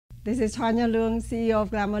This is Tanya Leung, CEO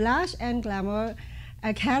of Glamour Lash and Glamour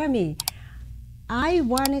Academy. I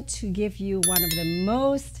wanted to give you one of the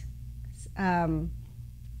most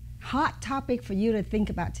hot topic for you to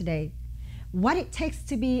think about today. What it takes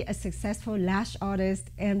to be a successful lash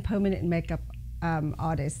artist and permanent makeup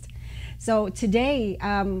artist. So today,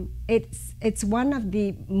 it's one of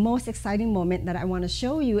the most exciting moments that I want to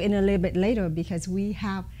show you in a little bit later, because we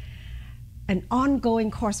have an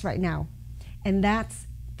ongoing course right now, and that's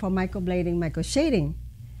for microblading, microshading.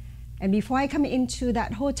 And before I come into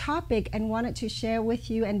that whole topic and wanted to share with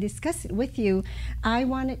you and discuss it with you, I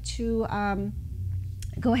wanted to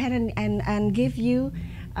go ahead and give you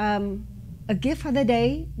a gift for the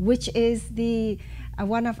day, which is the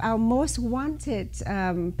one of our most wanted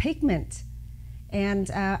pigment. And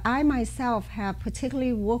I myself have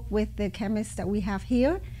particularly worked with the chemists that we have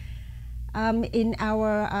here in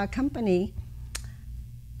our company.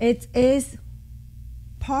 It is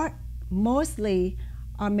mostly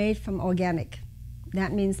are made from organic.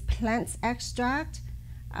 That means plants extract.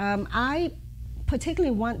 I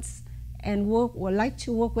particularly like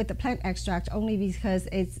to work with the plant extract only because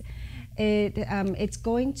it's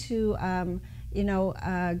going to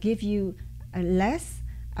give you less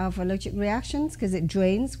of allergic reactions because it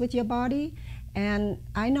drains with your body. And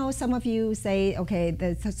I know some of you say, okay,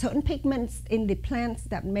 there's certain pigments in the plants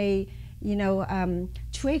that may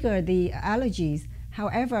trigger the allergies.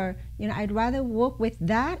 However, I'd rather work with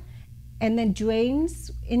that and then drains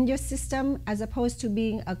in your system as opposed to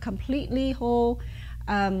being a completely whole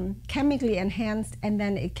chemically enhanced, and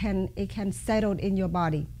then it can settle in your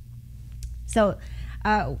body. So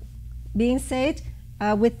being said,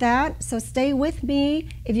 with that, so stay with me.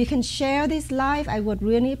 If you can share this live, I would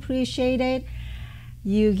really appreciate it.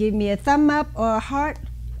 You give me a thumb up or a heart,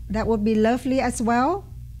 that would be lovely as well.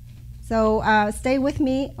 So stay with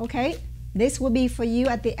me, okay? This will be for you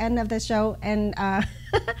at the end of the show, and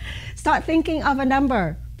start thinking of a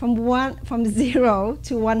number from 0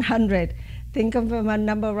 to 100. Think of a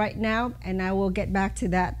number right now, and I will get back to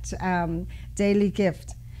that daily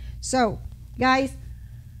gift. So, guys,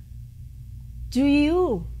 do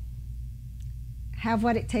you have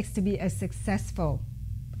what it takes to be a successful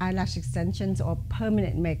eyelash extensions or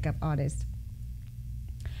permanent makeup artist?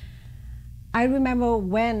 I remember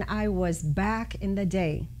when I was back in the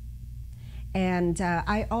day, and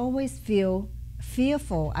I always feel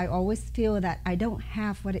fearful. I always feel that I don't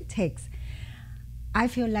have what it takes. I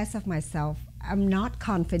feel less of myself. I'm not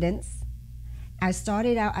confident. I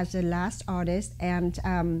started out as a lash artist, and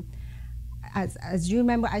as you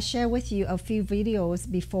remember, I shared with you a few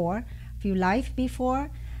videos before, a few live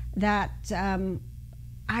before, that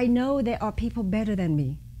I know there are people better than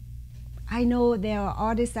me. I know there are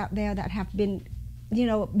artists out there that have been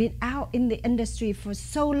out in the industry for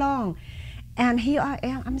so long. And here I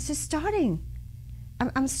am, I'm just starting.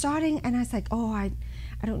 I'm starting, and I was like, oh, I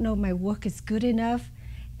don't know if my work is good enough.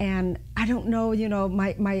 And I don't know,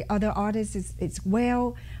 my other artist is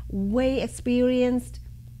way experienced.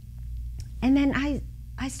 And then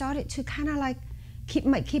I started to kind of like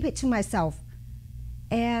keep it to myself.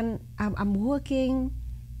 And I'm working,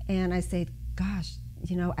 and I said, gosh,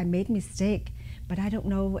 I made a mistake, but I don't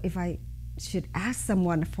know if I should ask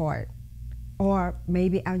someone for it. Or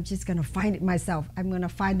maybe I'm just going to find it myself. I'm going to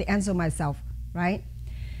find the answer myself, right?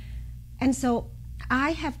 And so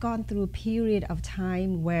I have gone through a period of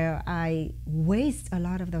time where I waste a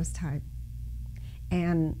lot of those time.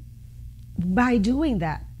 And by doing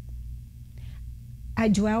that, I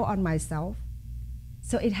dwell on myself.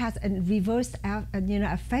 So it has a reverse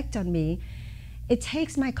effect on me. It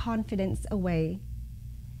takes my confidence away.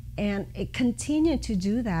 And it continued to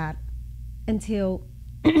do that until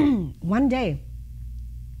one day,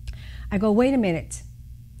 I go, wait a minute.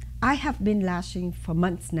 I have been lashing for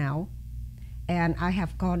months now, and I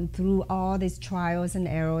have gone through all these trials and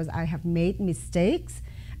errors. I have made mistakes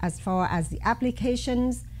as far as the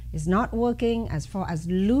applications is not working, as far as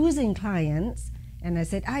losing clients. And I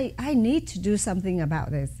said, I need to do something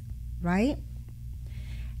about this, right?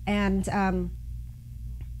 And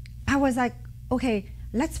I was like, okay,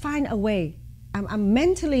 let's find a way.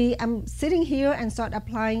 I'm sitting here and start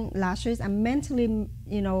applying lashes. I'm mentally,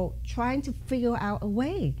 trying to figure out a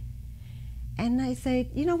way. And I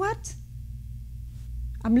said, you know what?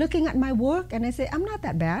 I'm looking at my work, and I say, I'm not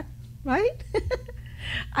that bad, right?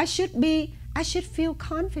 I should feel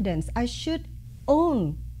confidence. I should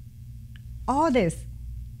own all this,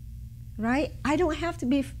 right? I don't have to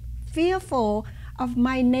be fearful of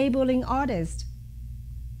my neighboring artist.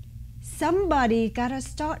 Somebody gotta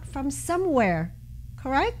start from somewhere,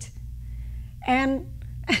 correct? And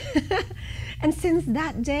and since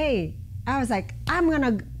that day, I was like, I'm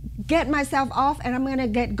gonna get myself off and I'm gonna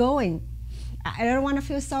get going. I don't want to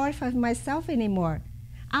feel sorry for myself anymore.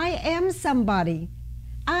 I am somebody.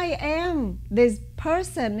 I am this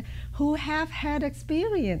person who have had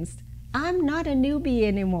experience. I'm not a newbie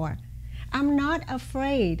anymore. I'm not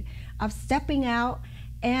afraid of stepping out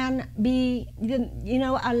and be,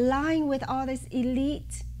 aligning with all these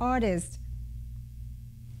elite artists.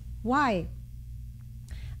 Why?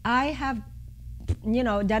 I have,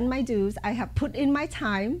 done my dues. I have put in my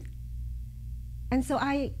time, and so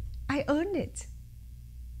I earned it.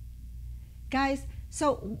 Guys,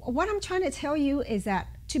 so what I'm trying to tell you is that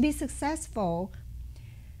to be successful,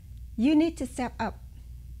 you need to step up.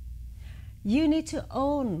 You need to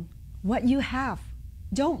own what you have.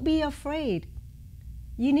 Don't be afraid.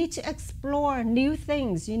 You need to explore new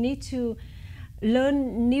things. You need to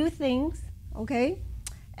learn new things, okay?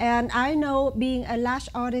 And I know being a lash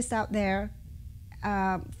artist out there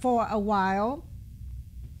for a while,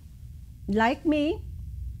 like me,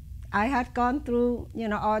 I had gone through,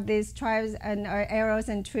 all these trials and errors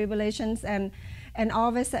and tribulations, and all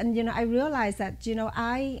of a sudden, I realized that,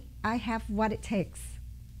 I have what it takes.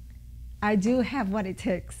 I do have what it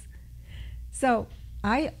takes. So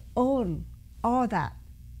I own all that,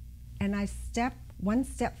 and I step one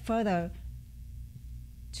step further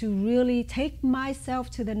to really take myself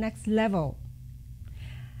to the next level.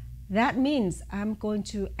 That means I'm going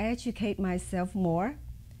to educate myself more,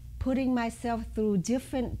 putting myself through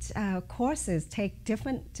different courses, take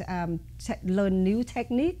different, learn new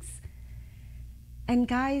techniques. And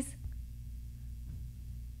guys,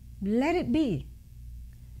 let it be.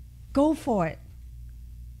 Go for it.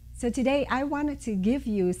 So today I wanted to give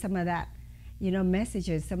you some of that,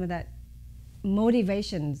 messages, some of that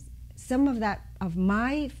motivations, some of that of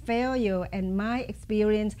my failure and my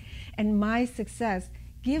experience and my success,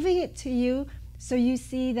 giving it to you so you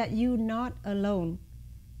see that you're not alone.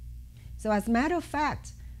 So as a matter of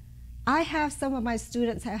fact, I have some of my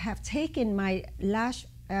students that have taken my lash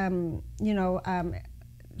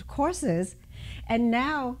courses, and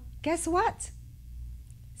now guess what?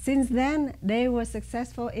 Since then they were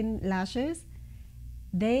successful in lashes.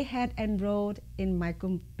 They had enrolled in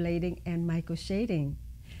microblading and microshading.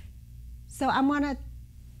 So I'm gonna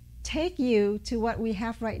take you to what we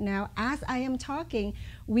have right now. As I am talking,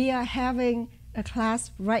 we are having a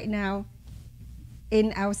class right now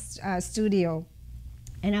in our studio,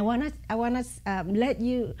 and I want to let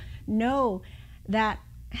you know that,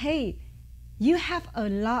 hey, you have a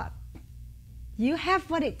lot. You have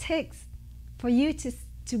what it takes for you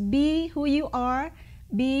to be who you are,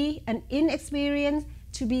 be an inexperienced,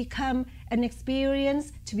 to become an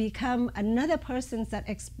experience, to become another person that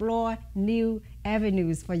explore new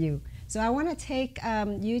avenues for you. So I want to take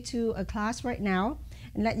you to a class right now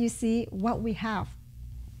and let you see what we have.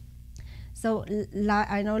 So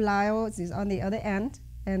I know Lyle is on the other end,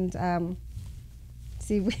 and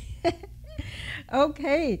see,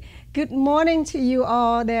 okay. Good morning to you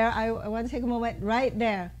all there. I want to take a moment right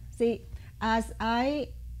there. See, as I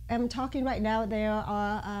am talking right now, there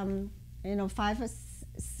are 5 or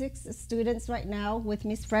 6 students right now with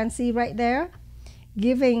Miss Francie right there,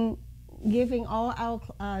 giving all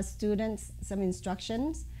our students some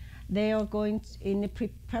instructions. They are going in the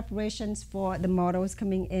preparations for the models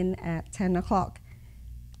coming in at 10 o'clock.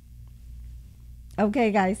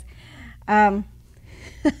 Okay, guys.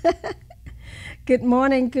 Good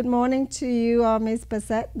morning to you, Miss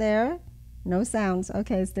Bassett there. No sounds.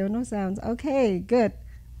 Okay, still no sounds. Okay, good.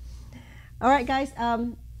 All right, guys.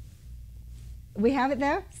 We have it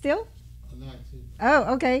there still.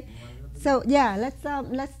 Oh, okay. So yeah,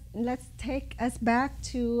 let's take us back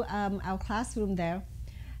to our classroom there.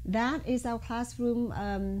 That is our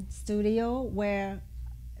classroom studio, where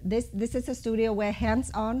this is a studio where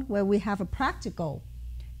hands-on, where we have a practical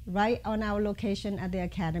right on our location at the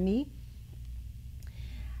academy.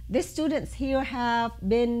 The students here have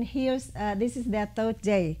been here, this is their 3rd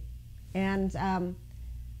day, and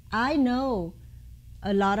I know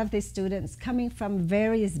a lot of these students coming from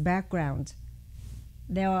various backgrounds.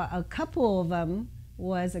 There are a couple of them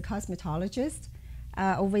was a cosmetologist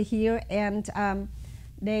over here, and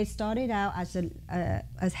they started out as a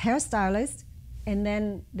hairstylist, and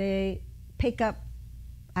then they pick up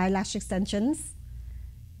eyelash extensions,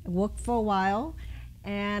 work for a while,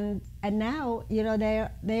 and now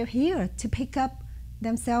they're here to pick up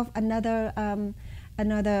themselves another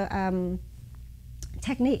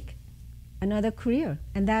technique, another career,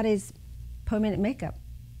 and that is permanent makeup,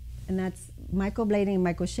 and that's microblading and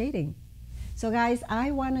microshading. So guys,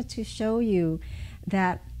 I wanted to show you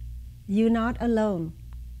that you're not alone.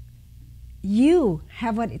 You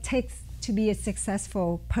have what it takes to be a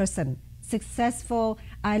successful person, successful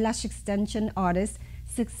eyelash extension artist,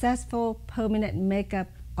 successful permanent makeup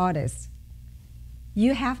artist.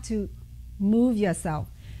 You have to move yourself.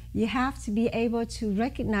 You have to be able to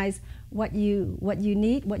recognize what you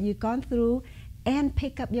need, what you've gone through, and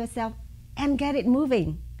pick up yourself and get it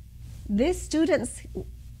moving. These students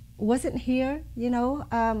wasn't here,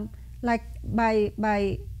 like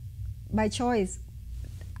by choice.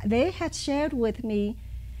 They had shared with me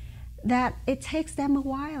that it takes them a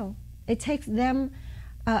while. It takes them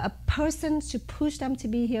a person to push them to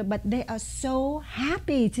be here, but they are so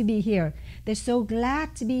happy to be here. They're so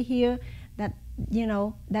glad to be here that,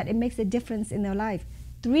 that it makes a difference in their life.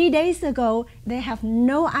 3 days ago, they have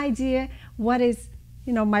no idea what is,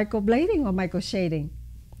 microblading or microshading.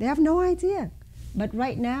 They have no idea. But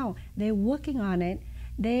right now, they're working on it.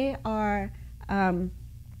 They are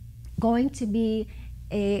going to be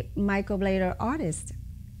a microblader artist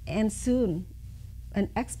and soon an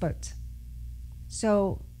expert.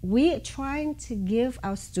 So we're trying to give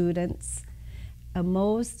our students a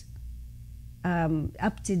most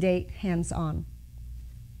up-to-date hands-on.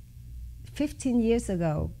 15 years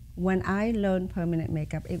ago, when I learned permanent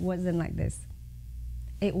makeup, it wasn't like this.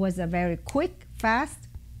 It was a very quick, fast,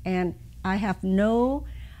 and I have no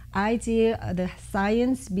idea of the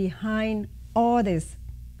science behind all this.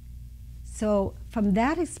 So from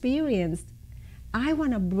that experience, I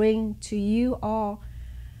want to bring to you all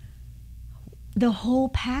the whole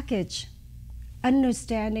package,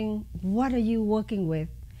 understanding what are you working with,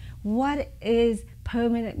 what is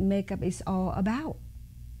permanent makeup is all about.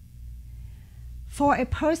 For a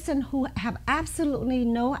person who have absolutely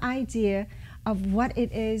no idea of what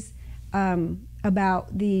it is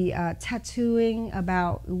about the tattooing,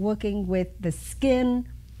 about working with the skin,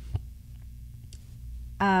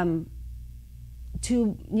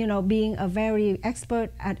 to being a very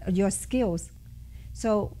expert at your skills.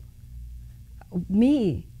 So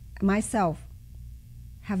myself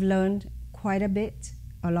have learned quite a bit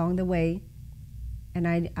along the way, and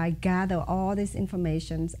I gather all these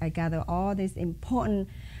informations, I gather all these important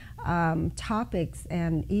topics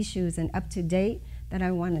and issues and up to date that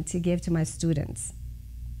I wanted to give to my students.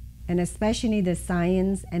 And especially the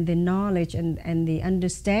science and the knowledge and the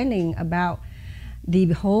understanding about the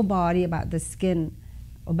whole body, about the skin,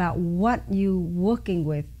 about what you're working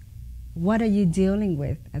with, what are you dealing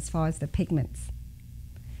with as far as the pigments.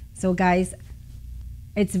 So guys,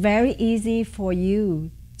 it's very easy for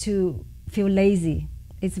you to feel lazy.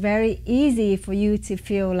 It's very easy for you to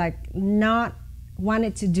feel like not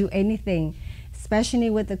wanting to do anything, especially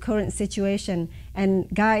with the current situation. And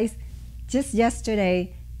guys, just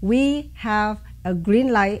yesterday, we have a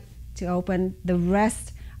green light to open the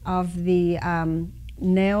rest of the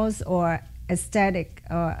nails or aesthetic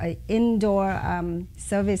or indoor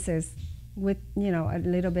services with a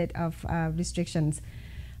little bit of restrictions.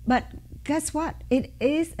 But guess what? It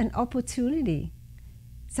is an opportunity.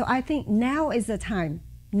 So I think now is the time.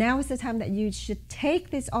 Now is the time that you should take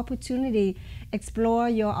this opportunity, explore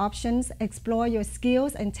your options, explore your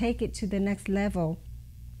skills, and take it to the next level.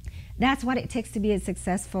 That's what it takes to be a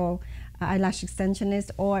successful eyelash extensionist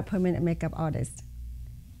or a permanent makeup artist.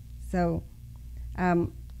 So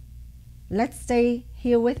let's stay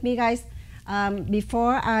here with me, guys.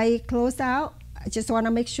 Before I close out, I just want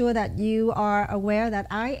to make sure that you are aware that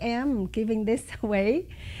I am giving this away.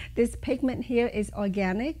 This pigment here is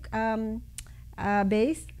organic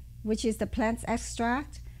base, which is the plant's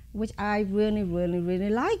extract, which I really, really, really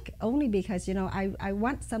like, only because I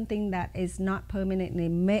want something that is not permanently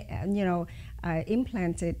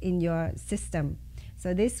implanted in your system.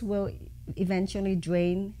 So this will eventually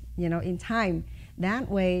drain in time. That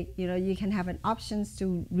way you can have an options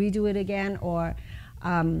to redo it again or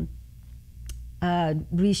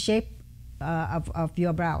reshape of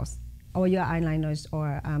your brows or your eyeliners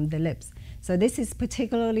or the lips. So this is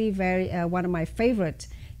particularly very one of my favorite.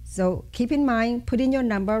 So keep in mind, put in your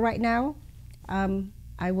number right now.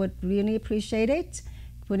 I would really appreciate it.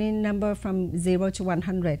 Put in a number from 0 to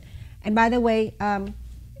 100. And by the way,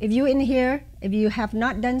 if you're in here, if you have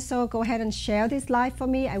not done so, go ahead and share this live for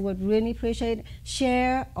me. I would really appreciate it.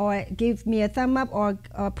 Share or give me a thumb up or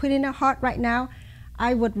put in a heart right now.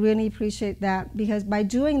 I would really appreciate that, because by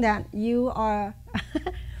doing that, you are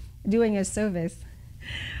doing a service.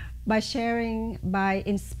 By sharing, by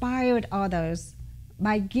inspiring others,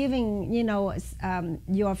 by giving,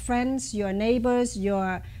 your friends, your neighbors,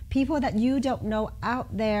 your people that you don't know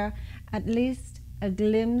out there, at least a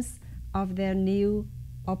glimpse of their new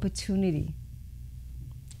opportunity.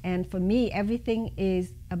 And for me, everything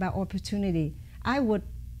is about opportunity. I would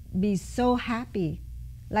be so happy.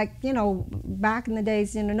 Like, back in the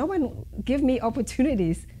days, no one give me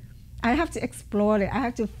opportunities. I have to explore it. I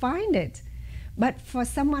have to find it. But for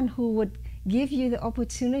someone who would give you the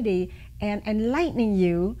opportunity and enlightening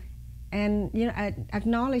you, and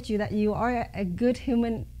acknowledge you that you are a good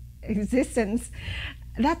human existence,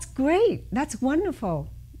 that's great. That's wonderful.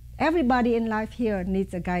 Everybody in life here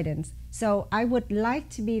needs a guidance. So I would like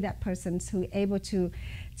to be that person who able to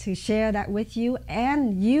share that with you,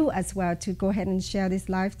 and you as well, to go ahead and share this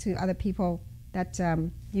life to other people that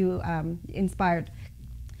you inspired.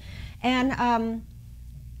 And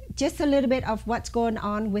just a little bit of what's going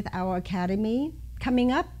on with our academy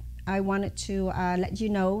coming up. I wanted to let you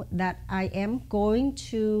know that I am going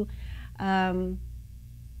to,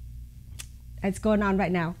 it's going on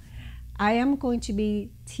right now. I am going to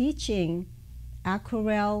be teaching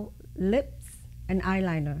aquarelle lips and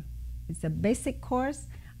eyeliner. It's a basic course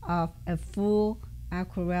of a full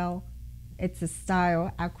aquarelle. It's a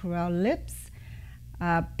style aquarelle lips,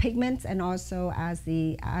 pigments, and also as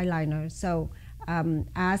the eyeliner. So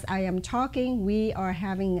as I am talking, we are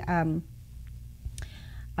having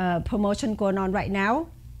promotion going on right now.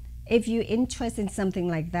 If you're interested in something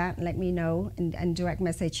like that, let me know and direct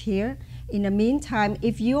message here. In the meantime,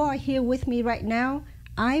 if you are here with me right now,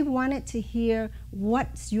 I wanted to hear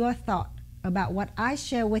what's your thought about what I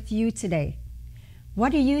share with you today.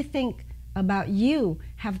 What do you think about you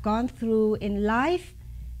have gone through in life,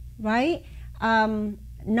 right?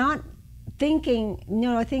 Not thinking,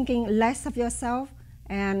 thinking less of yourself,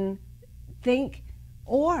 and think,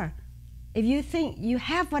 or if you think you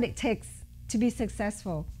have what it takes to be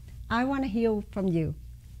successful, I want to hear from you.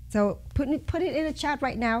 So put it in the chat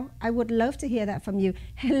right now. I would love to hear that from you.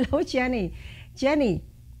 Hello, Jenny. Jenny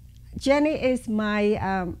is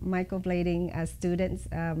my microblading student.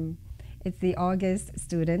 It's the August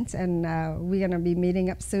student, and we're going to be meeting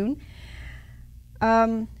up soon.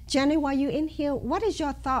 Jenny, while you're in here, what is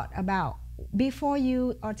your thought about before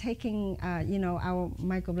you are taking our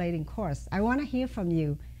microblading course? I want to hear from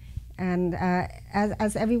you. And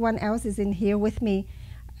as everyone else is in here with me,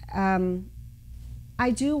 I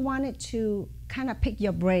do want it to kind of pick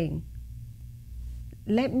your brain.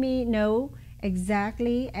 Let me know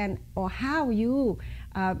exactly or how you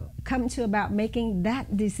come to about making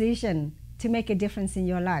that decision to make a difference in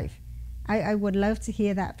your life. I would love to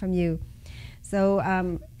hear that from you. So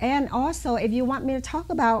and also, if you want me to talk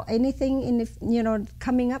about anything in the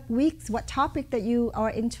coming up weeks, what topic that you are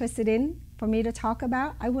interested in for me to talk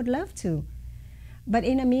about, I would love to. But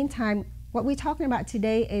in the meantime, what we're talking about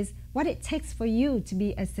today is what it takes for you to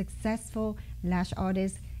be a successful lash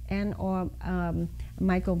artist and or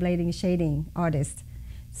microblading shading artist.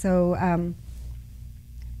 So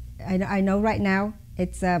I know right now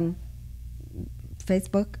it's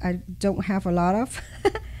Facebook. I don't have a lot of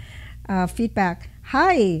feedback.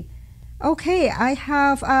 Hi. Okay, I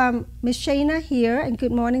have Miss Shayna here, and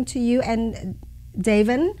good morning to you, and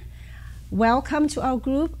David. Welcome to our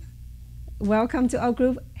group. Welcome to our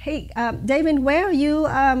group. Hey, David, where are you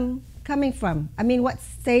coming from? I mean, what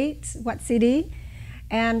state, what city?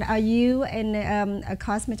 And are you a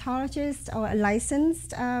cosmetologist or a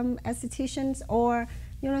licensed esthetician, or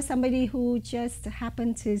somebody who just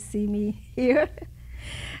happened to see me here?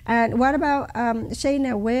 And what about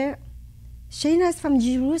Shayna? Where? Shayna is from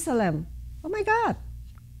Jerusalem. Oh my God!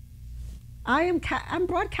 I'm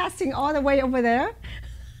broadcasting all the way over there.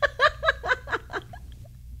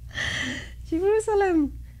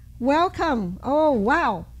 Jerusalem, welcome. Oh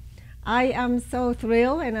wow, I am so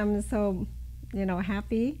thrilled, and I'm so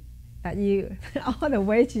happy that you all the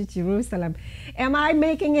way to Jerusalem. Am I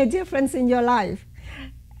making a difference in your life?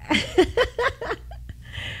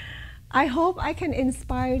 I hope I can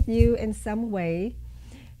inspire you in some way,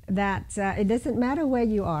 that it doesn't matter where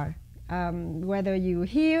you are, whether you're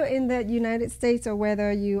here in the United States or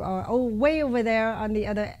whether you are way over there on the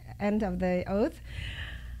other end of the earth.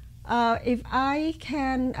 If I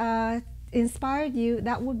can inspire you,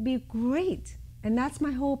 that would be great. And that's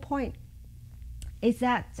my whole point, is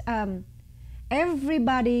that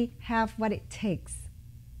everybody have what it takes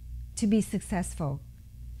to be successful.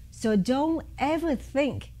 So don't ever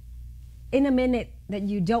think in a minute that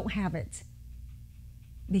you don't have it.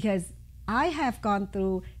 Because I have gone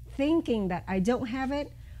through thinking that I don't have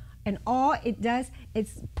it, and all it does,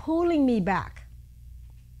 it's pulling me back.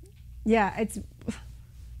 Yeah, it's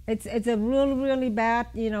a really bad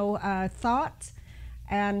thought,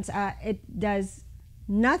 and it does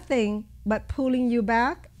nothing but pulling you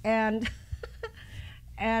back and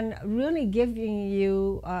and really giving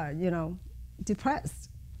you depressed.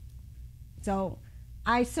 So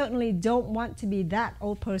I certainly don't want to be that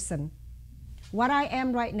old person. What I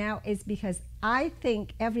am right now is because I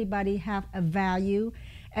think everybody have a value,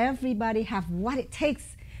 everybody have what it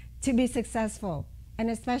takes to be successful, and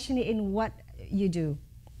especially in what you do.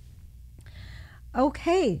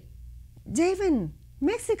 Okay, David,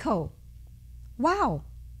 Mexico. Wow.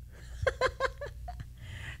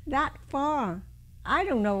 That far. I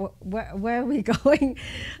don't know where we're going.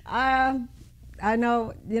 I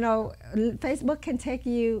know, Facebook can take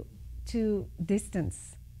you to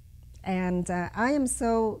distance. And I am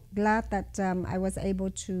so glad that I was able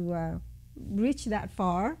to reach that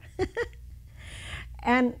far.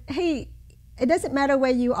 And hey, it doesn't matter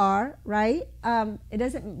where you are, right? It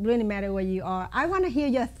doesn't really matter where you are. I want to hear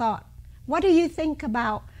your thought. What do you think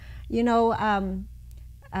about,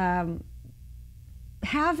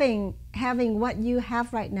 having what you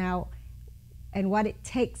have right now and what it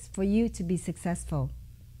takes for you to be successful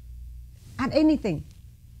at anything?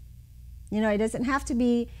 It doesn't have to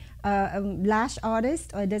be a lash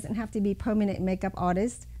artist, or it doesn't have to be permanent makeup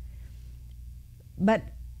artist. But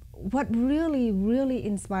what really, really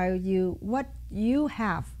inspired you, what you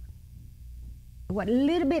have, what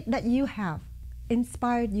little bit that you have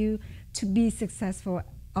inspired you to be successful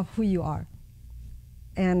of who you are.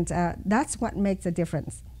 And that's what makes a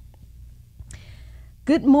difference.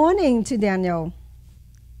 Good morning to Daniel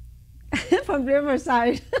from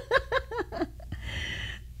Riverside.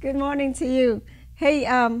 Good morning to you. Hey,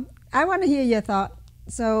 I want to hear your thought.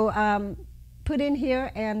 So put in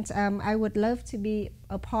here, and I would love to be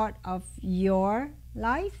a part of your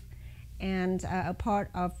life and a part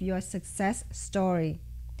of your success story.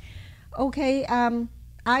 Okay,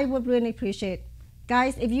 I would really appreciate.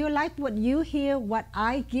 Guys, if you like what you hear, what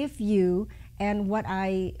I give you, and what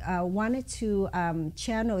I wanted to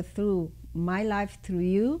channel through my life through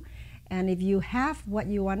you, and if you have what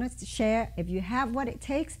you want to share, if you have what it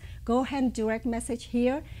takes, go ahead and direct message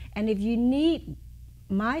here. And if you need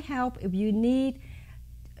my help, if you need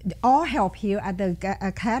our help here at the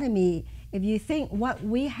Academy, if you think what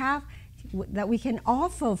we have that we can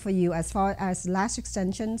offer for you as far as lash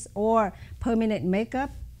extensions or permanent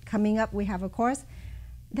makeup, coming up we have a course,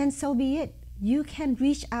 then so be it. You can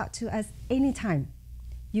reach out to us anytime.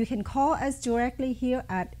 You can call us directly here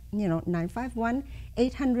at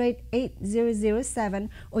 951-800-8007,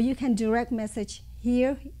 or you can direct message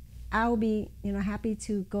here. I'll be happy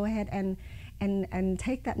to go ahead and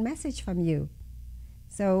take that message from you.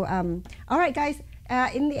 So all right, guys,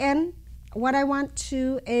 in the end, what I want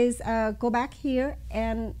to is go back here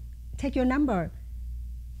and take your number.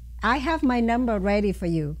 I have my number ready for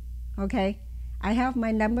you. Okay, I have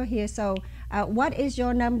my number here. So what is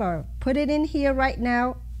your number? Put it in here right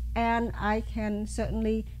now, and I can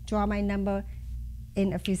certainly draw my number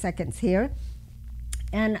in a few seconds here.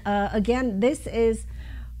 And again, this is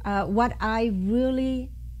what I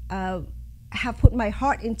really have put my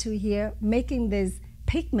heart into here, making these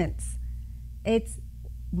pigments. It's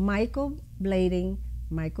microblading,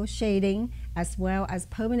 micro shading, as well as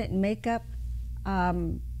permanent makeup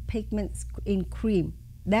pigments in cream.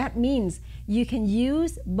 That means you can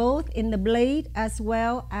use both in the blade as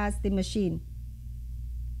well as the machine.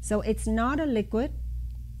 So it's not a liquid,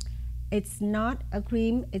 it's not a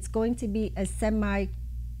cream, it's going to be a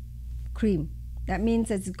semi-cream. That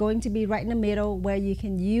means it's going to be right in the middle, where you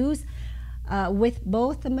can use with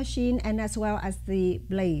both the machine and as well as the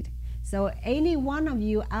blade. So any one of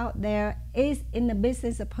you out there is in the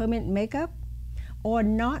business of permanent makeup, or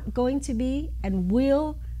not going to be, and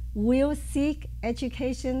will seek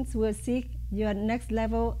educations, will seek your next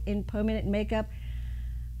level in permanent makeup,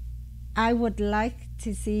 I would like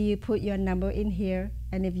to see you put your number in here,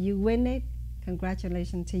 and if you win it,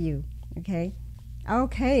 congratulations to you. Okay, all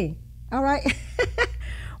right.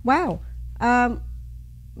 Wow.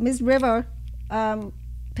 Miss River,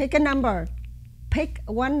 pick a number. Pick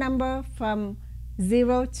one number from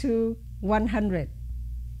 0 to 100.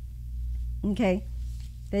 Okay,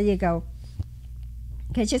 there you go.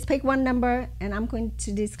 Okay, just pick one number, and I'm going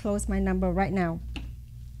to disclose my number right now.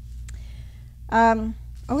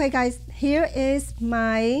 Okay, guys, here is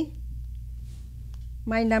my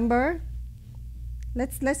number.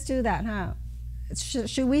 Let's do that, huh?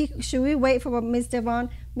 Should we wait for Miss Devon?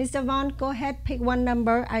 Miss Devon, go ahead, pick one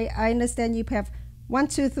number. I understand you have 1,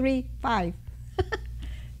 2, 3, 5.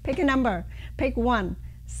 Pick a number. Pick one.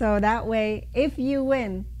 So that way, if you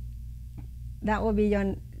win, that will be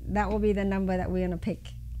the number that we're gonna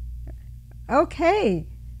pick. Okay,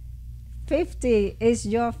 50 is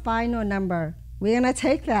your final number. We're gonna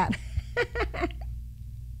take that.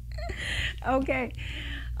 Okay.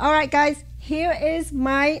 All right, guys. Here is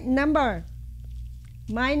my number.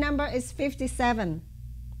 My number is 57.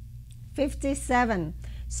 57.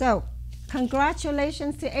 So,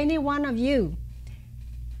 congratulations to any one of you.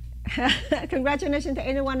 Congratulations to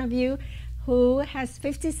any one of you who has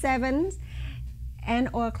 57 and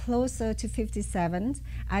or closer to 57.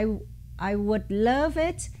 I would love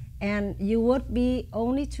it, and you would be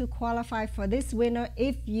only to qualify for this winner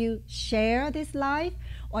if you share this live,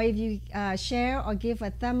 or if you share or give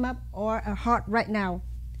a thumb up or a heart right now.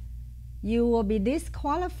 You will be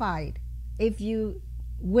disqualified if you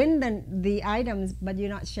win the items but you're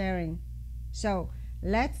not sharing. So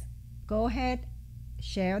let's go ahead,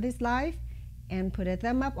 share this live, and put a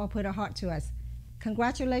thumb up or put a heart to us.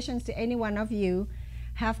 Congratulations to any one of you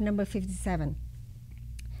have number 57.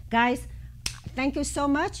 Guys, thank you so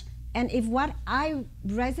much. And if what I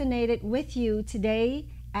resonated with you today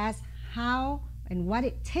as how and what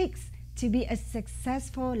it takes to be a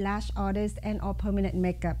successful lash artist and or permanent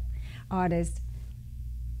makeup artist,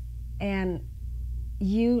 and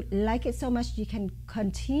you like it so much, you can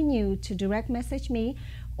continue to direct message me,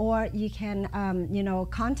 or you can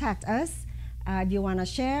contact us if you want to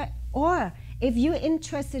share, or if you're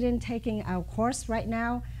interested in taking our course right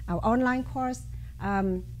now, our online course,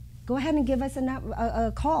 go ahead and give us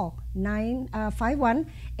a call,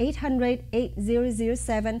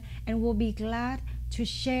 951-800-8007, and we'll be glad to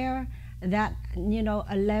share that,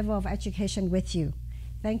 a level of education with you.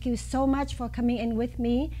 Thank you so much for coming in with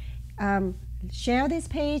me. Share this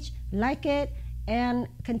page, like it, and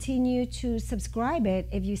continue to subscribe it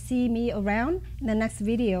if you see me around in the next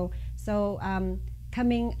video. So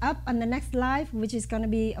coming up on the next live, which is going to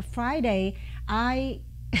be a Friday, I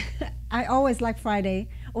always like Friday,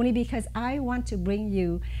 only because I want to bring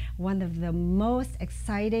you one of the most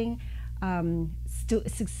exciting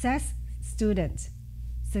success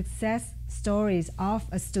stories of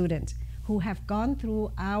a student who have gone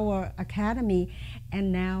through our academy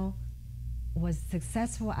and now was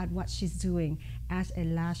successful at what she's doing as a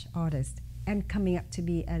lash artist and coming up to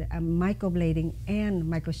be a microblading and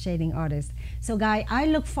microshading artist. So guys, I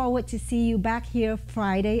look forward to see you back here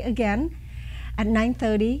Friday again at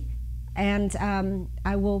 9:30, and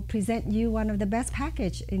I will present you one of the best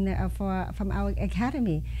package from our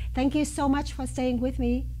academy. Thank you so much for staying with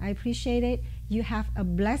me. I appreciate it. You have a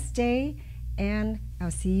blessed day, and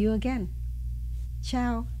I'll see you again.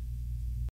 Ciao.